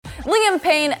Liam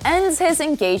Payne ends his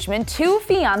engagement to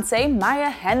fiancée Maya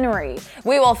Henry.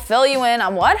 We will fill you in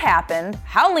on what happened,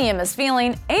 how Liam is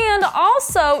feeling, and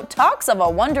also talks of a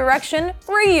One Direction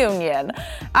reunion.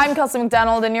 I'm Kelsey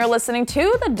MacDonald, and you're listening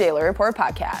to the Daily Report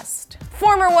podcast.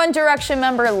 Former One Direction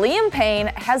member Liam Payne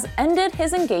has ended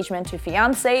his engagement to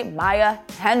fiancée Maya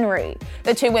Henry.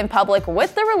 The two went public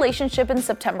with their relationship in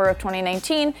September of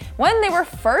 2019 when they were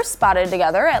first spotted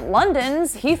together at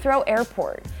London's Heathrow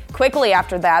Airport. Quickly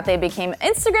after that, they became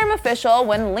Instagram official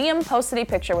when Liam posted a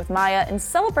picture with Maya in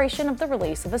celebration of the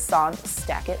release of his song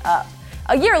Stack It Up.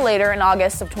 A year later, in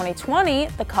August of 2020,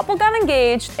 the couple got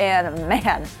engaged, and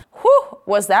man,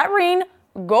 was that ring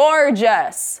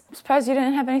gorgeous. I'm surprised you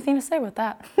didn't have anything to say with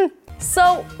that.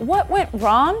 So, what went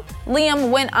wrong?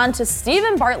 Liam went on to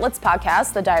Steven Bartlett's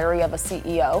podcast, The Diary of a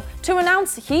CEO, to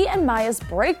announce he and Maya's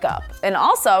breakup, and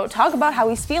also talk about how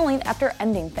he's feeling after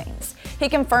ending things. He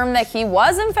confirmed that he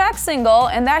was in fact single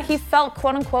and that he felt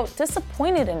quote-unquote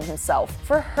disappointed in himself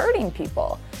for hurting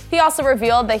people. He also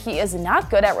revealed that he is not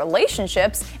good at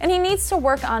relationships and he needs to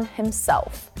work on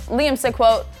himself. Liam said,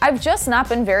 quote, "I've just not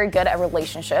been very good at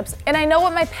relationships, and I know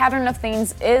what my pattern of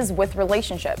things is with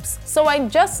relationships, so I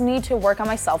just need to work on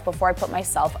myself before I put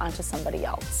myself onto somebody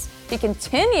else." He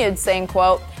continued saying,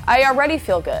 quote, "I already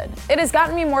feel good. It has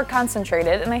gotten me more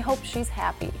concentrated, and I hope she's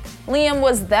happy." Liam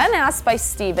was then asked by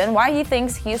Steven why he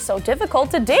thinks he is so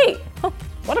difficult to date.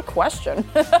 What a question.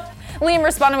 Liam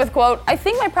responded with, quote, "I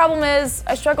think my problem is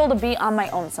I struggle to be on my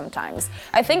own sometimes.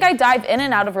 I think I dive in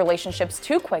and out of relationships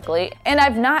too quickly, and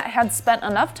I've not had spent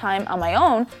enough time on my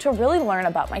own to really learn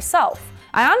about myself.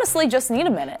 I honestly just need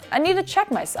a minute. I need to check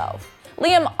myself."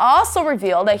 Liam also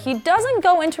revealed that he doesn't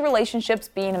go into relationships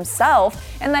being himself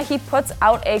and that he puts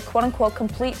out a quote-unquote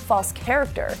complete false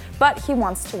character, but he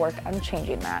wants to work on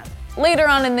changing that. Later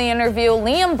on in the interview,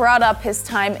 Liam brought up his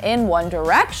time in One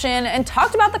Direction and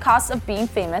talked about the cost of being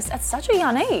famous at such a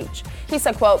young age. He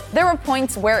said, quote, "There were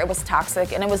points where it was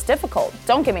toxic and it was difficult.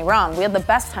 Don't get me wrong, we had the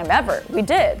best time ever. We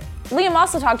did." Liam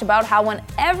also talked about how when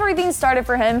everything started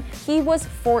for him, he was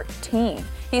 14.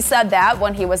 He said that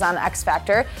when he was on X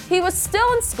Factor, he was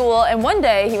still in school and one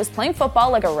day he was playing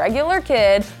football like a regular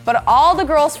kid, but all the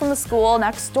girls from the school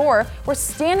next door were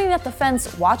standing at the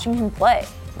fence watching him play.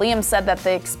 Liam said that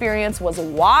the experience was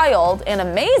wild and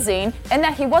amazing and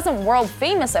that he wasn't world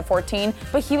famous at 14,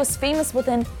 but he was famous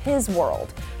within his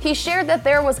world. He shared that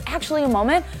there was actually a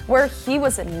moment where he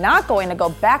was not going to go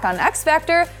back on X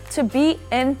Factor to be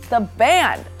in the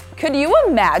band. Could you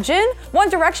imagine One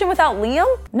Direction without Liam?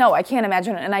 No, I can't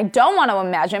imagine it, and I don't want to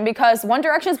imagine because One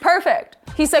Direction's perfect.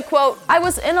 He said, quote, "I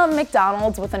was in a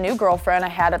McDonald's with a new girlfriend I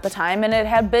had at the time, and it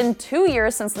had been 2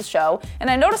 years since the show, and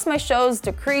I noticed my shows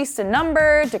decreased in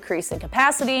number, decreased in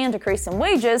capacity, and decreased in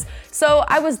wages, so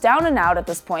I was down and out at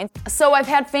this point. So I've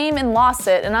had fame and lost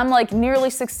it, and I'm like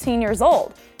nearly 16 years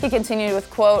old." He continued with,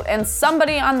 quote, "And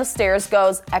somebody on the stairs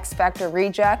goes, X Factor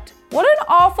reject." What an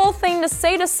awful thing to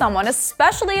say to someone,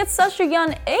 especially at such a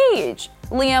young age.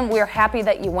 Liam, we're happy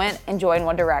that you went and joined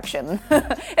One Direction.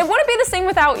 It wouldn't be the same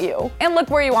without you. And look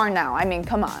where you are now. I mean,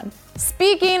 come on.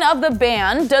 Speaking of the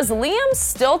band, does Liam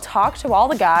still talk to all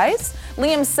the guys?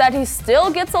 Liam said he still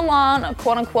gets along,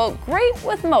 quote-unquote, great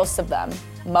with most of them.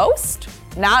 Most?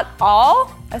 Not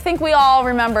all? I think we all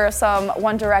remember some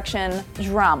One Direction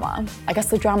drama. I guess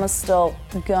the drama's still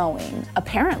going.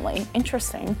 Apparently.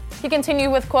 Interesting. He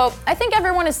continued with, quote, "I think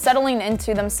everyone is settling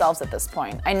into themselves at this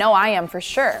point. I know I am for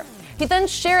sure." He then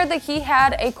shared that he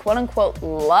had a quote-unquote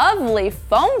lovely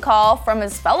phone call from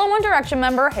his fellow One Direction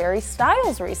member, Harry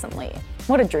Styles, recently.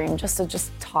 What a dream, just to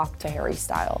talk to Harry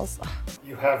Styles.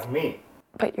 You have me.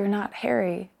 But you're not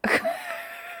Harry.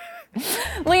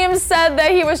 Liam said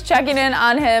that he was checking in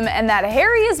on him and that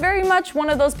Harry is very much one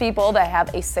of those people that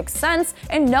have a sixth sense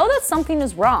and know that something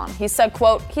is wrong. He said,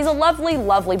 quote, "He's a lovely,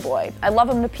 lovely boy. I love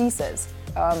him to pieces."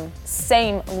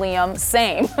 Same, Liam,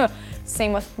 same.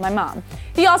 Same with my mom.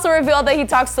 He also revealed that he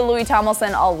talks to Louis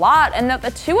Tomlinson a lot and that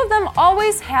the two of them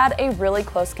always had a really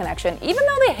close connection, even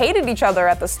though they hated each other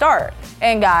at the start.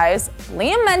 And guys,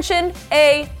 Liam mentioned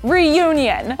a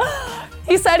reunion.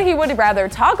 He said he would rather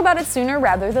talk about it sooner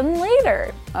rather than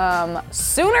later.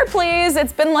 Sooner please,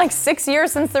 it's been like 6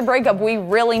 years since their breakup. We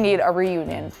really need a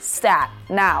reunion. Stat,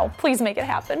 now, please make it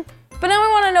happen. But now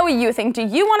I want to know what you think. Do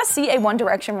you want to see a One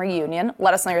Direction reunion?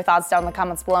 Let us know your thoughts down in the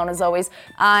comments below. And as always,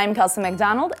 I'm Kelsey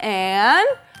MacDonald, and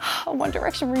a One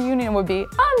Direction reunion would be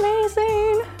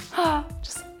amazing. Oh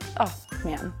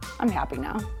man, I'm happy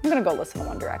now. I'm gonna go listen to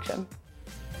One Direction.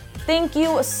 Thank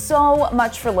you so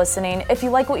much for listening. If you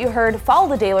like what you heard, follow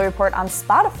the Daily Report on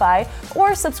Spotify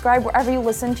or subscribe wherever you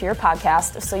listen to your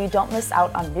podcast so you don't miss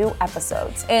out on new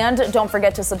episodes. And don't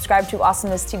forget to subscribe to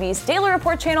Awesomeness TV's Daily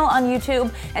Report channel on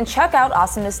YouTube and check out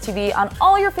Awesomeness TV on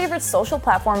all your favorite social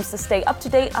platforms to stay up to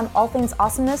date on all things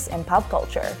awesomeness and pop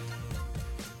culture.